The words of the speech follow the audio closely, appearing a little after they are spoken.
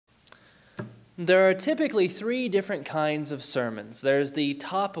There are typically three different kinds of sermons. There's the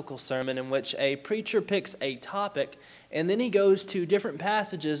topical sermon, in which a preacher picks a topic and then he goes to different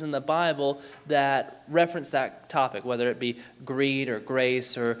passages in the Bible that reference that topic, whether it be greed or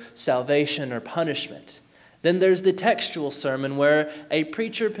grace or salvation or punishment. Then there's the textual sermon, where a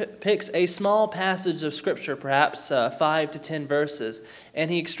preacher picks a small passage of Scripture, perhaps 5 to 10 verses,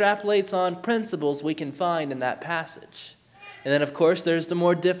 and he extrapolates on principles we can find in that passage. And then, of course, there's the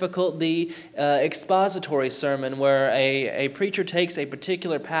more difficult, the expository sermon, where a preacher takes a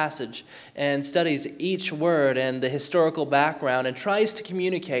particular passage and studies each word and the historical background and tries to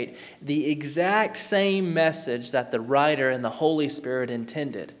communicate the exact same message that the writer and the Holy Spirit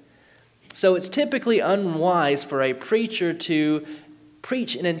intended. So it's typically unwise for a preacher to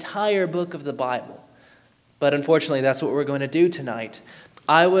preach an entire book of the Bible. But unfortunately, that's what we're going to do tonight.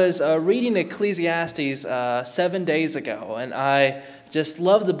 I was reading Ecclesiastes 7 days ago, and I just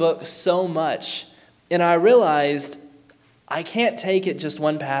love the book so much. And I realized I can't take it just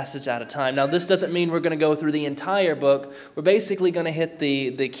one passage at a time. Now, this doesn't mean we're going to go through the entire book. We're basically going to hit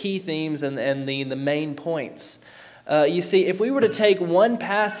the key themes and the main points. You see, if we were to take one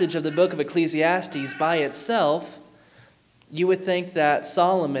passage of the book of Ecclesiastes by itself, you would think that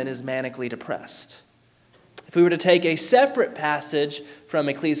Solomon is manically depressed. If we were to take a separate passage from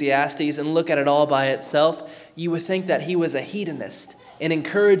Ecclesiastes and look at it all by itself, you would think that he was a hedonist and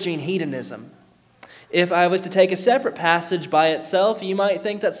encouraging hedonism. If I was to take a separate passage by itself, you might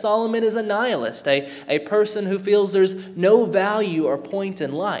think that Solomon is a nihilist, a person who feels there's no value or point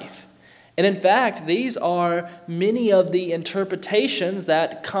in life. And in fact, these are many of the interpretations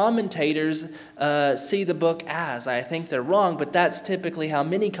that commentators see the book as. I think they're wrong, but that's typically how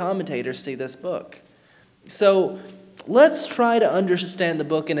many commentators see this book. So let's try to understand the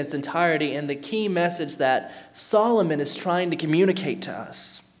book in its entirety and the key message that Solomon is trying to communicate to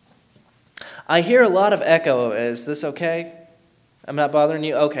us. I hear a lot of echo. Is this okay? I'm not bothering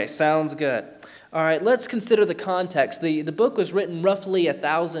you? Okay, sounds good. All right, let's consider the context. The book was written roughly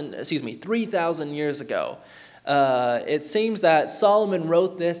 3,000 years ago. It seems that Solomon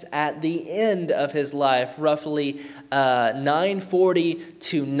wrote this at the end of his life, roughly 940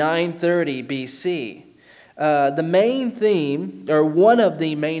 to 930 BC. The main theme, or one of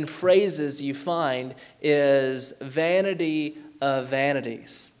the main phrases you find, is vanity of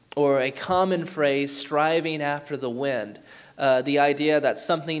vanities, or a common phrase, striving after the wind. The idea that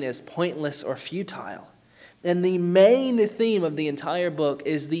something is pointless or futile. And the main theme of the entire book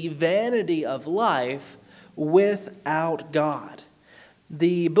is the vanity of life without God.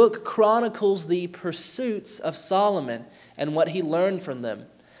 The book chronicles the pursuits of Solomon and what he learned from them.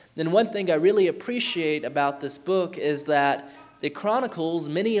 Then one thing I really appreciate about this book is that it chronicles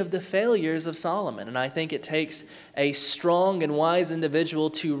many of the failures of Solomon. And I think it takes a strong and wise individual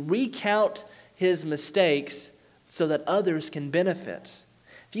to recount his mistakes so that others can benefit.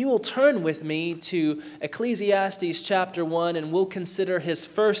 If you will turn with me to Ecclesiastes chapter 1, and we'll consider his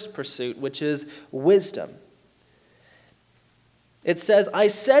first pursuit, which is wisdom. It says, I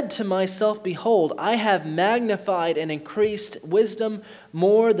said to myself, behold, I have magnified and increased wisdom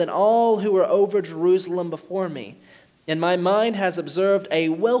more than all who were over Jerusalem before me. And my mind has observed a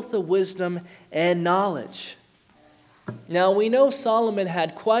wealth of wisdom and knowledge. Now we know Solomon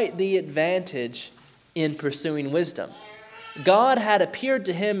had quite the advantage in pursuing wisdom. God had appeared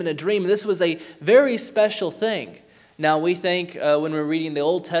to him in a dream. This was a very special thing. Now we think when we're reading the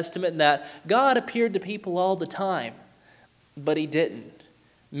Old Testament that God appeared to people all the time. But he didn't.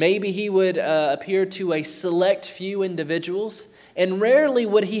 Maybe he would appear to a select few individuals, and rarely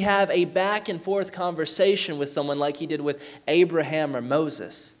would he have a back and forth conversation with someone like he did with Abraham or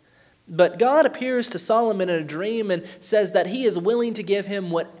Moses. But God appears to Solomon in a dream and says that he is willing to give him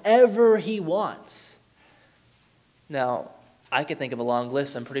whatever he wants. Now, I could think of a long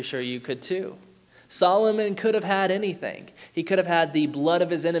list. I'm pretty sure you could too. Solomon could have had anything. He could have had the blood of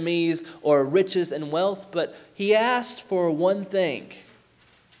his enemies or riches and wealth, but he asked for one thing,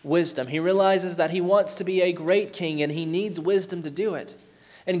 wisdom. He realizes that he wants to be a great king and he needs wisdom to do it.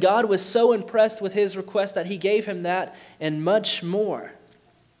 And God was so impressed with his request that he gave him that and much more.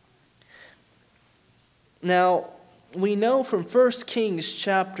 Now, we know from 1 Kings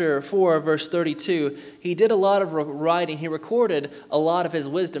chapter 4, verse 32, he did a lot of writing. He recorded a lot of his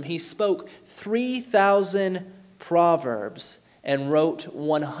wisdom. He spoke 3,000 proverbs and wrote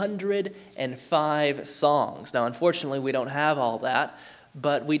 105 songs. Now, unfortunately, we don't have all that,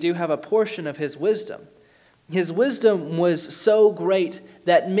 but we do have a portion of his wisdom. His wisdom was so great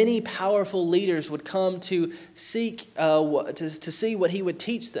that many powerful leaders would come to seek to see what he would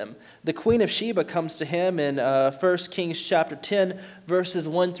teach them. The Queen of Sheba comes to him in 1 Kings chapter 10, verses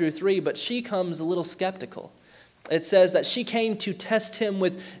 1 through 3, but she comes a little skeptical. It says that she came to test him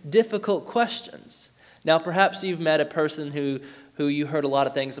with difficult questions. Now, perhaps you've met a person who you heard a lot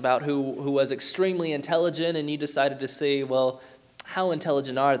of things about, who was extremely intelligent, and you decided to see, well, how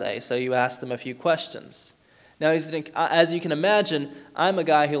intelligent are they? So you ask them a few questions. Now, as you can imagine, I'm a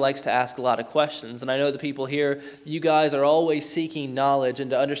guy who likes to ask a lot of questions, and I know the people here, you guys are always seeking knowledge and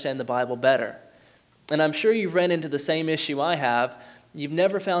to understand the Bible better. And I'm sure you've run into the same issue I have. You've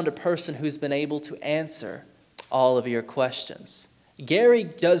never found a person who's been able to answer all of your questions. Gary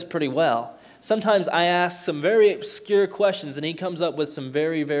does pretty well. Sometimes I ask some very obscure questions, and he comes up with some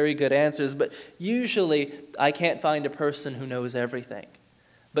very, very good answers, but usually I can't find a person who knows everything.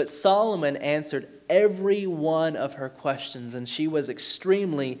 But Solomon answered every one of her questions, and she was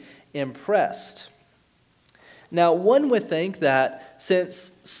extremely impressed. Now, one would think that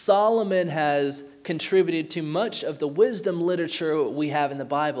since Solomon has contributed to much of the wisdom literature we have in the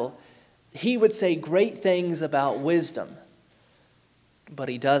Bible, he would say great things about wisdom. But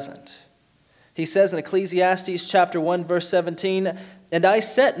he doesn't. He says in Ecclesiastes chapter 1, verse 17, "And I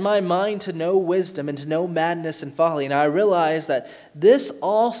set my mind to know wisdom and to know madness and folly. And I realized that this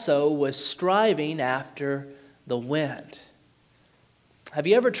also was striving after the wind." Have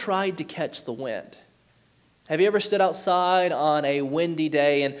you ever tried to catch the wind? Have you ever stood outside on a windy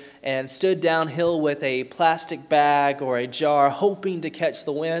day and stood downhill with a plastic bag or a jar hoping to catch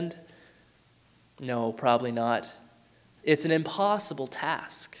the wind? No, probably not. It's an impossible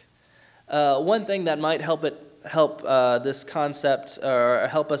task. One thing that might help this concept, or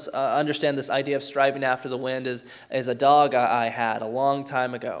help us understand this idea of striving after the wind, is a dog I had a long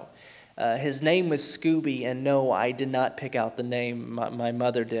time ago. His name was Scooby, and no, I did not pick out the name. My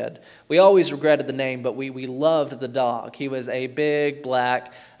mother did. We always regretted the name, but we loved the dog. He was a big,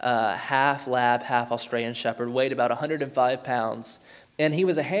 black, half lab, half Australian shepherd, weighed about 105 pounds. And he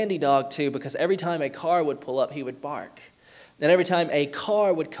was a handy dog, too, because every time a car would pull up, he would bark. And every time a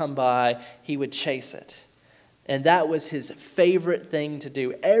car would come by, he would chase it. And that was his favorite thing to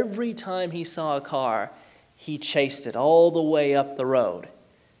do. Every time he saw a car, he chased it all the way up the road.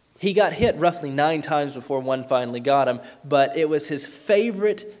 He got hit roughly 9 times before one finally got him, but it was his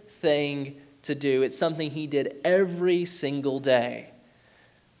favorite thing to do. It's something he did every single day.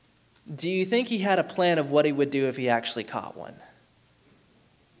 Do you think he had a plan of what he would do if he actually caught one?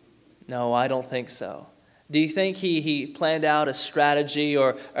 No, I don't think so. Do you think he planned out a strategy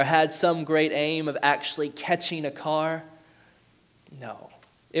or had some great aim of actually catching a car? No.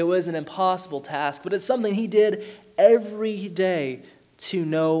 It was an impossible task, but it's something he did every day to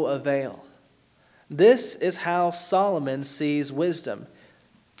no avail. This is how Solomon sees wisdom.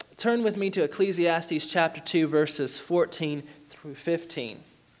 Turn with me to Ecclesiastes chapter 2, verses 14 through 15.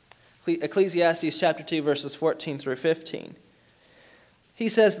 Ecclesiastes chapter 2, verses 14 through 15. He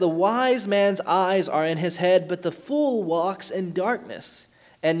says, "The wise man's eyes are in his head, but the fool walks in darkness.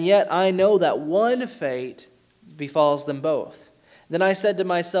 And yet I know that one fate befalls them both. Then I said to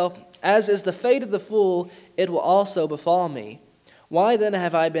myself, as is the fate of the fool, it will also befall me. Why then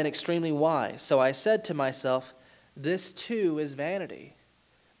have I been extremely wise? So I said to myself, this too is vanity."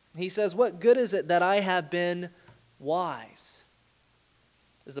 He says, what good is it that I have been wise?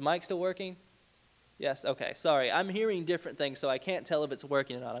 Is the mic still working? Yes, okay, sorry. I'm hearing different things, so I can't tell if it's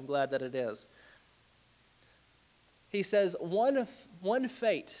working or not. I'm glad that it is. He says, one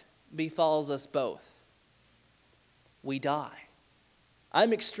fate befalls us both. We die.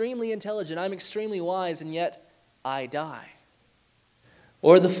 I'm extremely intelligent, I'm extremely wise, and yet I die.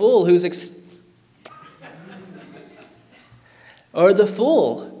 Or the fool or the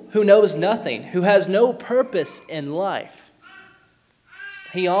fool who knows nothing, who has no purpose in life.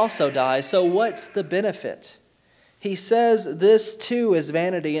 He also dies. So what's the benefit? He says this too is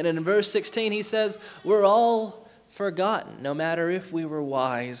vanity. And in verse 16 he says, we're all forgotten, no matter if we were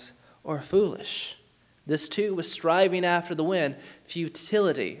wise or foolish. This too was striving after the wind,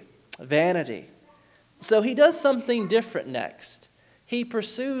 futility, vanity. So he does something different next. He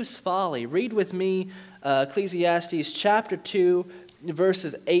pursues folly. Read with me Ecclesiastes chapter 2,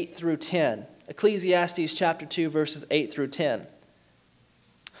 verses 8 through 10. Ecclesiastes chapter 2, verses 8 through 10.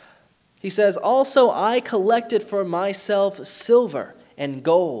 He says, also I collected for myself silver and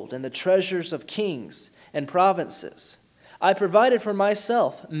gold and the treasures of kings and provinces. I provided for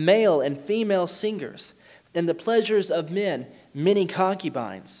myself male and female singers and the pleasures of men, many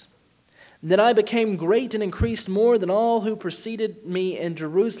concubines. Then I became great and increased more than all who preceded me in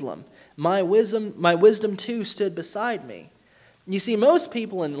Jerusalem. My wisdom too stood beside me. You see, most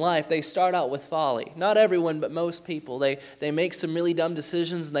people in life, they start out with folly. Not everyone, but most people. They make some really dumb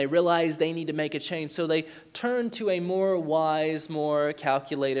decisions and they realize they need to make a change. So they turn to a more wise, more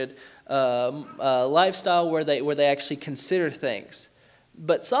calculated lifestyle where they actually consider things.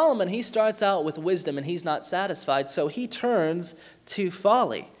 But Solomon, he starts out with wisdom and he's not satisfied, so he turns to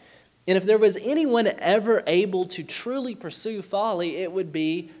folly. And if there was anyone ever able to truly pursue folly, it would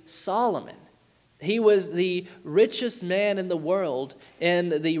be Solomon. He was the richest man in the world,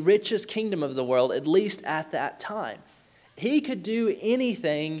 in the richest kingdom of the world, at least at that time. He could do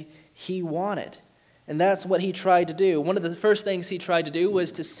anything he wanted, and that's what he tried to do. One of the first things he tried to do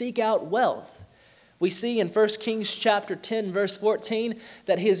was to seek out wealth. We see in 1 Kings chapter 10, verse 14,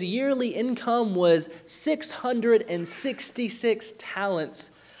 that his yearly income was 666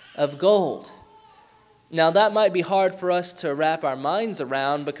 talents of gold. Now, that might be hard for us to wrap our minds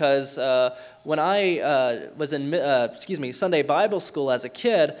around because when I was in Sunday Bible school as a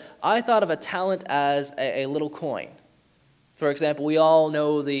kid, I thought of a talent as a little coin. For example, we all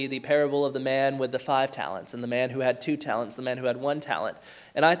know the parable of the man with the 5 talents and the man who had 2 talents, the man who had 1 talent.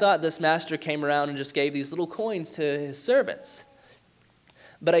 And I thought this master came around and just gave these little coins to his servants.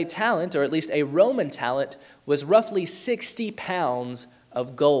 But a talent, or at least a Roman talent, was roughly 60 pounds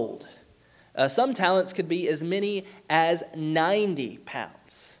of gold. Some talents could be as many as 90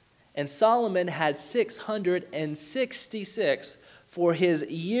 pounds. And Solomon had 666 for his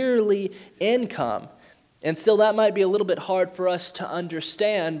yearly income. And still, that might be a little bit hard for us to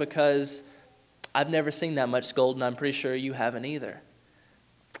understand because I've never seen that much gold, and I'm pretty sure you haven't either.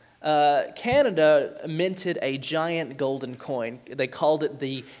 Canada minted a giant golden coin. They called it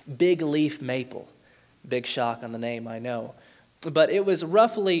the Big Leaf Maple. Big shock on the name, I know. But it was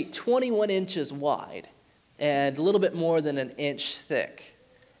roughly 21 inches wide and a little bit more than an inch thick.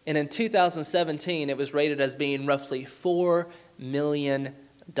 And in 2017, it was rated as being roughly $4 million.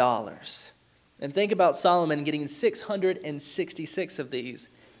 And think about Solomon getting 666 of these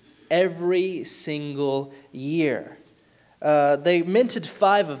every single year. They minted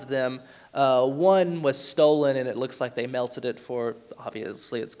 5 of them. One was stolen, and it looks like they melted it for,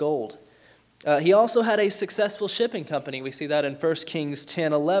 obviously, it's gold. He also had a successful shipping company. We see that in 1 Kings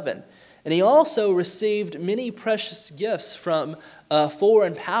 10:11. And he also received many precious gifts from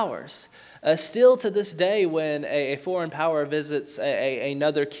foreign powers. Still to this day, when a foreign power visits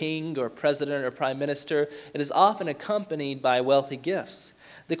another king or president or prime minister, it is often accompanied by wealthy gifts.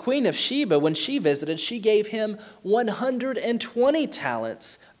 The Queen of Sheba, when she visited, she gave him 120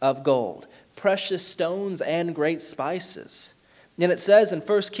 talents of gold, precious stones, and great spices. And it says in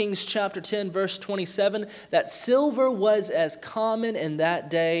 1 Kings chapter 10, verse 27, that silver was as common in that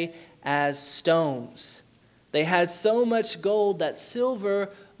day as stones. They had so much gold that silver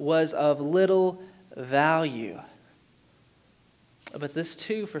was of little value. But this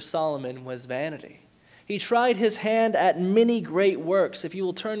too for Solomon was vanity. He tried his hand at many great works. If you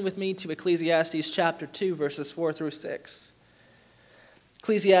will turn with me to Ecclesiastes chapter 2, verses 4 through 6.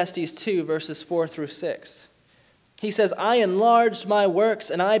 Ecclesiastes 2, verses 4 through 6. He says, I enlarged my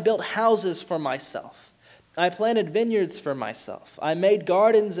works, and I built houses for myself. I planted vineyards for myself. I made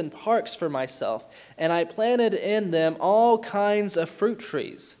gardens and parks for myself, and I planted in them all kinds of fruit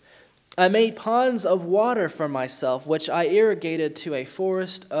trees. I made ponds of water for myself, which I irrigated to a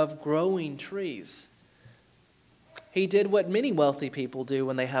forest of growing trees. He did what many wealthy people do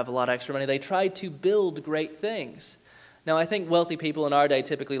when they have a lot of extra money. They tried to build great things. Now, I think wealthy people in our day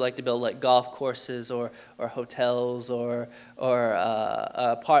typically like to build like golf courses or hotels or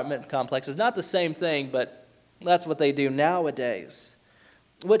apartment complexes. Not the same thing, but that's what they do nowadays,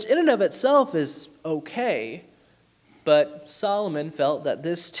 which in and of itself is okay. But Solomon felt that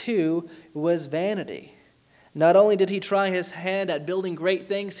this too was vanity. Not only did he try his hand at building great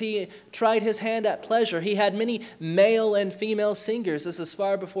things, he tried his hand at pleasure. He had many male and female singers. This is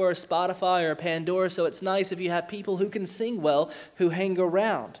far before Spotify or Pandora, so it's nice if you have people who can sing well who hang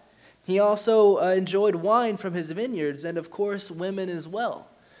around. He also enjoyed wine from his vineyards and, of course, women as well.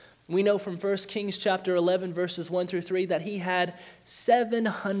 We know from 1 Kings chapter 11, verses 1 through 3, that he had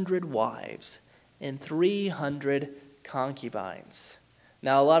 700 wives and 300 concubines.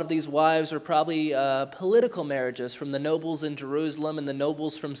 Now, a lot of these wives were probably political marriages from the nobles in Jerusalem and the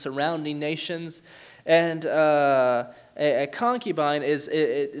nobles from surrounding nations. And a concubine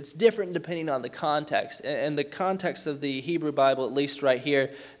it's different depending on the context. In the context of the Hebrew Bible, at least right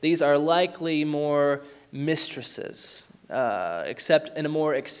here, these are likely more mistresses, except in a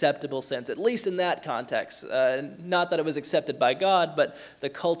more acceptable sense, at least in that context. Not that it was accepted by God, but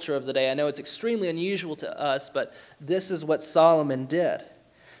the culture of the day. I know it's extremely unusual to us, but this is what Solomon did.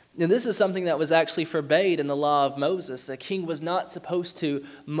 And this is something that was actually forbade in the law of Moses. The king was not supposed to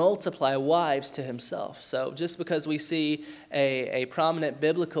multiply wives to himself. So just because we see a prominent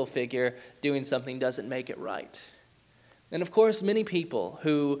biblical figure doing something doesn't make it right. And of course, many people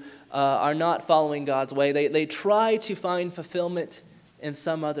who are not following God's way, they try to find fulfillment in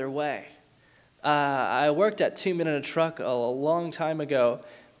some other way. I worked at 2 Men in a Truck a long time ago.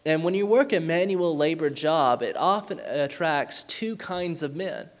 And when you work a manual labor job, it often attracts two kinds of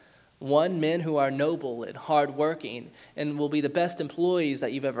men. One, men who are noble and hardworking and will be the best employees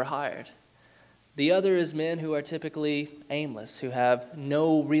that you've ever hired. The other is men who are typically aimless, who have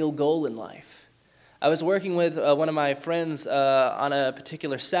no real goal in life. I was working with one of my friends on a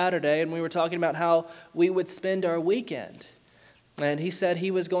particular Saturday, and we were talking about how we would spend our weekend. And he said he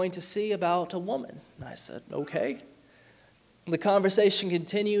was going to see about a woman. And I said, okay. The conversation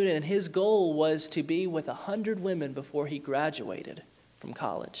continued, and his goal was to be with 100 women before he graduated from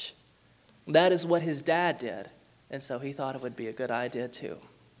college. That is what his dad did, and so he thought it would be a good idea too.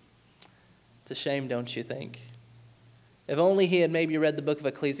 It's a shame, don't you think? If only he had maybe read the book of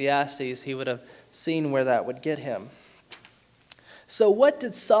Ecclesiastes, he would have seen where that would get him. So what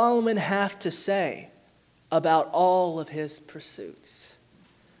did Solomon have to say about all of his pursuits?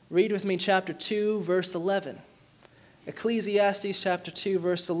 Read with me chapter 2, verse 11. Ecclesiastes chapter 2,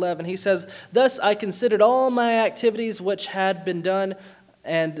 verse 11. He says, "Thus I considered all my activities which had been done,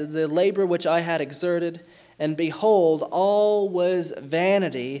 and the labor which I had exerted, and behold, all was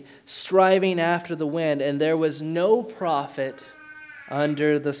vanity, striving after the wind, and there was no profit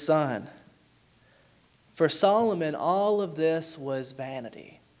under the sun." For Solomon, all of this was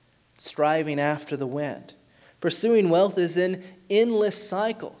vanity, striving after the wind. Pursuing wealth is an endless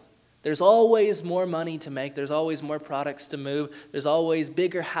cycle. There's always more money to make. There's always more products to move. There's always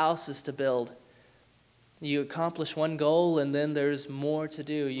bigger houses to build. You accomplish one goal, and then there's more to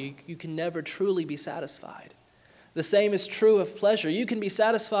do. You can never truly be satisfied. The same is true of pleasure. You can be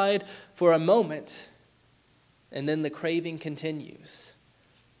satisfied for a moment, and then the craving continues.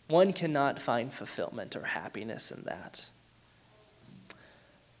 One cannot find fulfillment or happiness in that.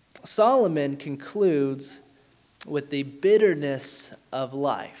 Solomon concludes with the bitterness of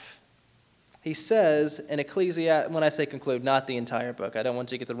life. He says in Ecclesiastes, when I say conclude, not the entire book. I don't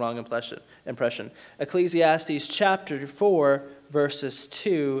want you to get the wrong impression. Ecclesiastes chapter 4, verses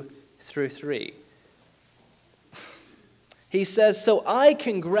 2 through 3. He says, "So I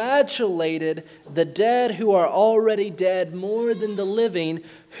congratulated the dead who are already dead more than the living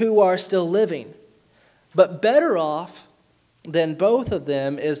who are still living. But better off than both of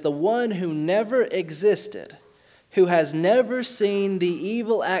them is the one who never existed, who has never seen the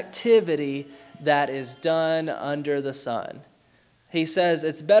evil activity that is done under the sun." He says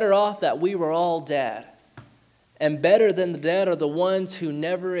it's better off that we were all dead. And better than the dead are the ones who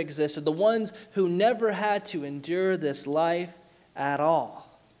never existed, the ones who never had to endure this life at all.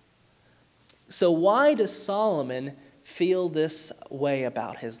 So why does Solomon feel this way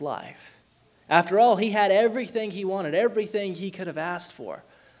about his life? After all, he had everything he wanted, everything he could have asked for.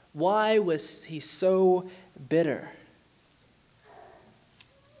 Why was he so bitter?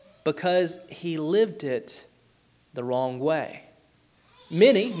 Because he lived it the wrong way.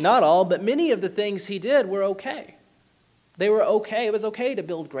 Many, not all, but many of the things he did were okay. They were okay. It was okay to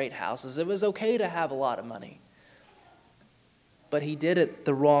build great houses. It was okay to have a lot of money. But he did it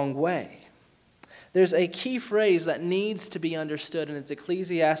the wrong way. There's a key phrase that needs to be understood, and it's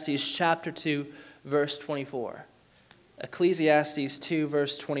Ecclesiastes chapter 2, verse 24. Ecclesiastes 2,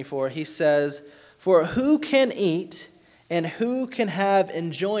 verse 24, he says, "For who can eat and who can have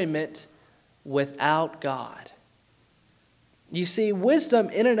enjoyment without God?" You see, wisdom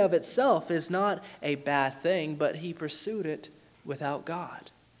in and of itself is not a bad thing, but he pursued it without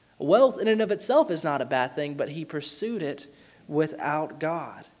God. Wealth in and of itself is not a bad thing, but he pursued it without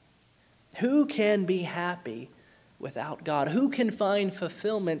God. Who can be happy without God? Who can find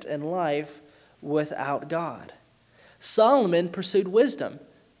fulfillment in life without God? Solomon pursued wisdom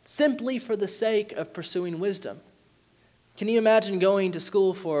simply for the sake of pursuing wisdom. Can you imagine going to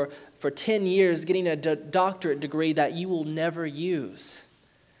school for 10 years, getting a doctorate degree that you will never use?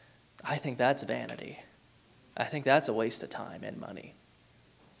 I think that's vanity. I think that's a waste of time and money.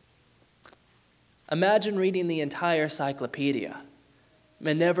 Imagine reading the entire encyclopedia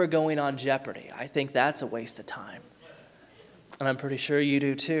and never going on Jeopardy. I think that's a waste of time. And I'm pretty sure you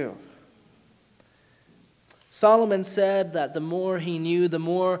do too. Solomon said that the more he knew, the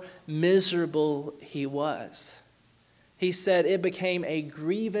more miserable he was. He said it became a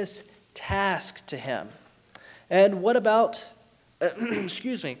grievous task to him. And what about,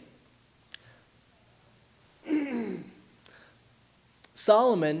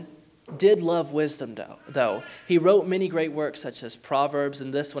 Solomon did love wisdom, though. He wrote many great works such as Proverbs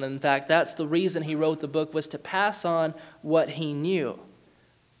and this one. In fact, that's the reason he wrote the book, was to pass on what he knew.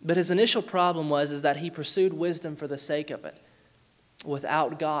 But his initial problem is that he pursued wisdom for the sake of it,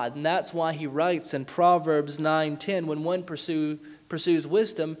 without God. And that's why he writes in Proverbs 9:10, when one pursues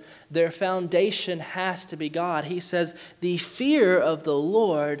wisdom, their foundation has to be God. He says, the fear of the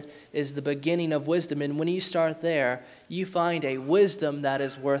Lord is the beginning of wisdom. And when you start there, you find a wisdom that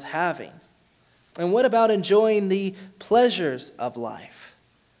is worth having. And what about enjoying the pleasures of life?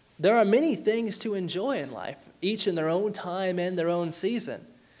 There are many things to enjoy in life, each in their own time and their own season.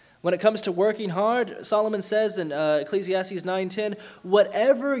 When it comes to working hard, Solomon says in Ecclesiastes 9:10,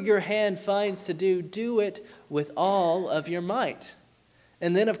 whatever your hand finds to do, do it with all of your might.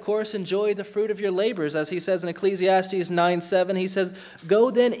 And then, of course, enjoy the fruit of your labors. As he says in Ecclesiastes 9:7, he says,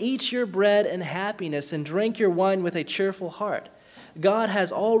 go then, eat your bread in happiness and drink your wine with a cheerful heart. God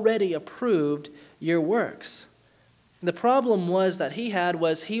has already approved your works. The problem that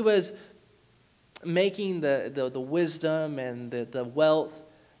he was making the wisdom and the wealth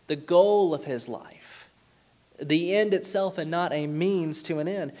the goal of his life, the end itself and not a means to an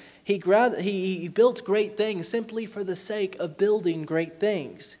end. He built great things simply for the sake of building great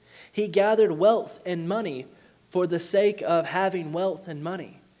things. He gathered wealth and money for the sake of having wealth and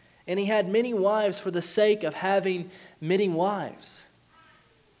money. And he had many wives for the sake of having many wives.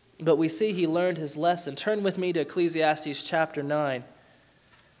 But we see he learned his lesson. Turn with me to Ecclesiastes chapter 9.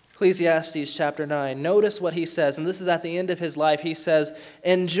 Ecclesiastes chapter 9. Notice what he says, and this is at the end of his life. He says,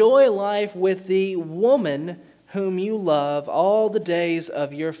 enjoy life with the woman whom you love all the days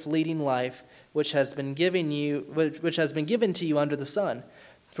of your fleeting life, which has been given to you under the sun.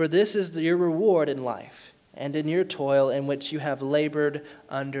 For this is your reward in life, and in your toil in which you have labored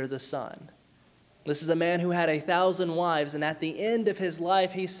under the sun. This is a man who had 1,000 wives, and at the end of his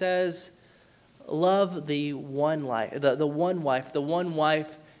life, he says, love the one wife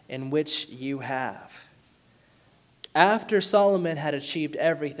in which you have. After Solomon had achieved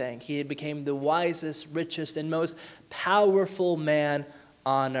everything, he had become the wisest, richest, and most powerful man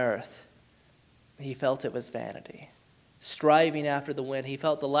on earth. He felt it was vanity. Striving after the wind, he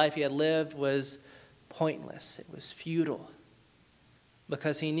felt the life he had lived was pointless. It was futile.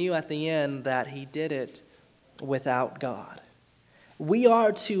 Because he knew at the end that he did it without God. We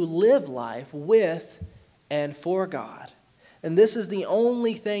are to live life with and for God. And this is the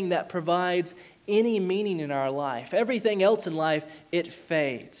only thing that provides any meaning in our life. Everything else in life, it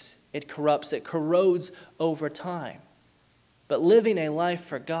fades, it corrupts, it corrodes over time. But living a life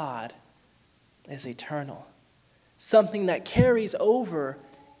for God is eternal. Something that carries over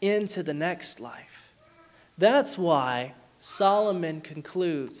into the next life. That's why Solomon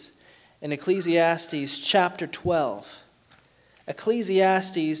concludes in Ecclesiastes chapter 12.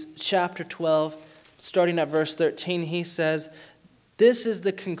 Ecclesiastes chapter 12, starting at verse 13, he says, this is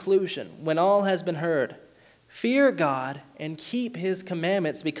the conclusion when all has been heard. Fear God and keep his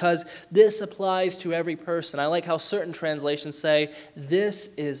commandments, because this applies to every person. I like how certain translations say,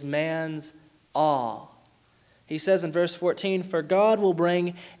 this is man's all. He says in verse 14, for God will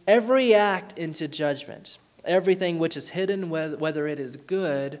bring every act into judgment, everything which is hidden, whether it is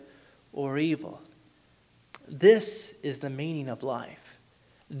good or evil. This is the meaning of life.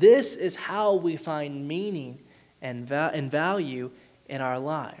 This is how we find meaning and value in our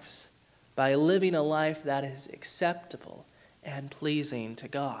lives, by living a life that is acceptable and pleasing to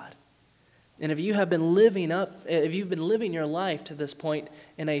God. And if you've been living your life to this point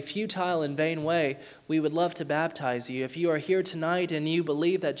in a futile and vain way, we would love to baptize you. If you are here tonight and you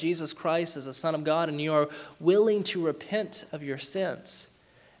believe that Jesus Christ is the Son of God and you are willing to repent of your sins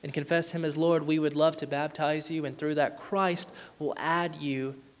and confess him as Lord, we would love to baptize you, and through that Christ will add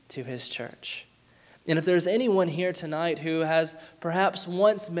you to his church. And if there's anyone here tonight who has perhaps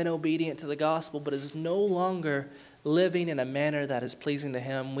once been obedient to the gospel but is no longer living in a manner that is pleasing to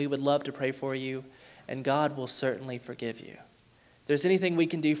him, we would love to pray for you, and God will certainly forgive you. If there's anything we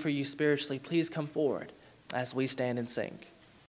can do for you spiritually, please come forward as we stand and sing.